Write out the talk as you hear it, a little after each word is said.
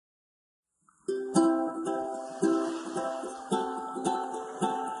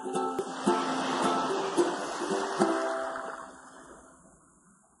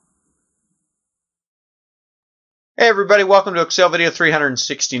everybody, welcome to Excel video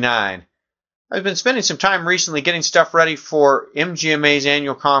 369. I've been spending some time recently getting stuff ready for MGMA's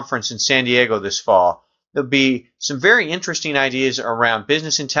annual conference in San Diego this fall. There'll be some very interesting ideas around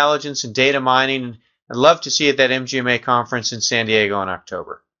business intelligence and data mining. I'd love to see you at that MGMA conference in San Diego in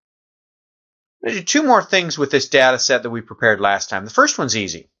October. I'm going to do two more things with this data set that we prepared last time. The first one's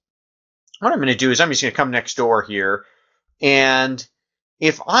easy. What I'm going to do is I'm just going to come next door here, and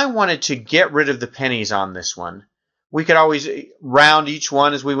if I wanted to get rid of the pennies on this one, we could always round each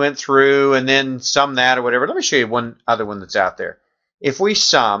one as we went through and then sum that or whatever. Let me show you one other one that's out there. If we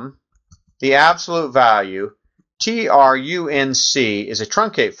sum the absolute value, TRUNC is a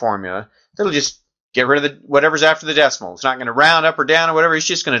truncate formula that'll just get rid of whatever's after the decimal. It's not going to round up or down or whatever. It's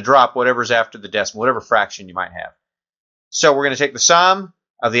just going to drop whatever's after the decimal, whatever fraction you might have. So we're going to take the sum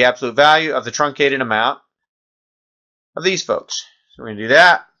of the absolute value of the truncated amount of these folks. So we're going to do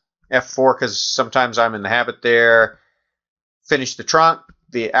that. F4 because sometimes I'm in the habit there. Finish the trunc,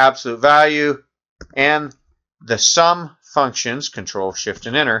 the absolute value, and the sum functions, Control, Shift,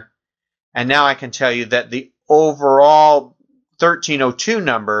 and Enter. And now I can tell you that the overall 1302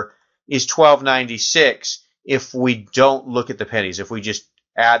 number is 1296 if we don't look at the pennies, if we just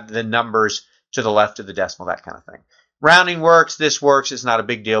add the numbers to the left of the decimal, that kind of thing. Rounding works, this works, it's not a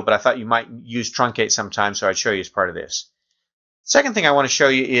big deal, but I thought you might use truncate sometime, so I'd show you as part of this. Second thing I want to show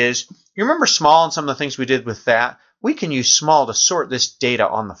you is, you remember small and some of the things we did with that? We can use small to sort this data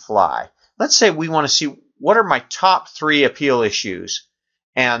on the fly. Let's say we want to see what are my top 3 appeal issues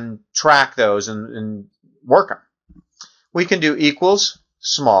and track those and work them. We can do equals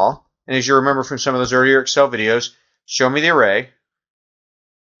small, and as you remember from some of those earlier Excel videos, show me the array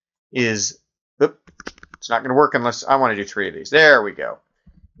is, it's not going to work unless I want to do 3 of these. There we go.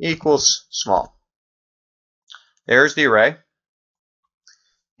 Equals small. There's the array.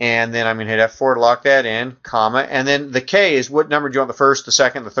 And then I'm going to hit F4 to lock that in, comma, and then the K is what number do you want, the first, the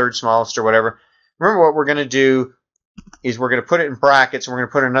second, the third smallest, or whatever. Remember what we're going to do is we're going to put it in brackets, and we're going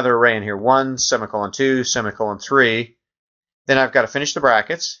to put another array in here, 1, semicolon 2, semicolon 3. Then I've got to finish the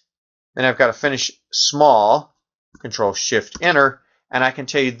brackets. Then I've got to finish small, Control, Shift, Enter, and I can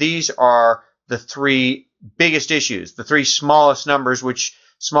tell you these are the 3 biggest issues, the 3 smallest numbers, which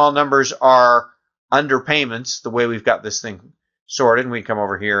small numbers are underpayments, the way we've got this thing sorted, and we come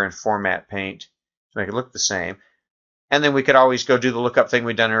over here and format paint to make it look the same. And then we could always go do the lookup thing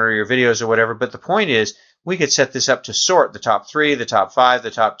we've done in earlier videos or whatever, but the point is we could set this up to sort the top 3, the top 5,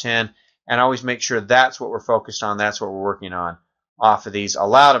 the top 10, and always make sure that's what we're focused on, that's what we're working on off of these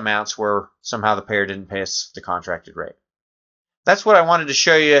allowed amounts where somehow the payer didn't pay us the contracted rate. That's what I wanted to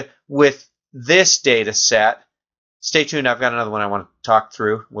show you with this data set. Stay tuned, I've got another one I want to talk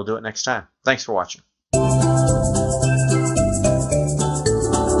through. We'll do it next time. Thanks for watching.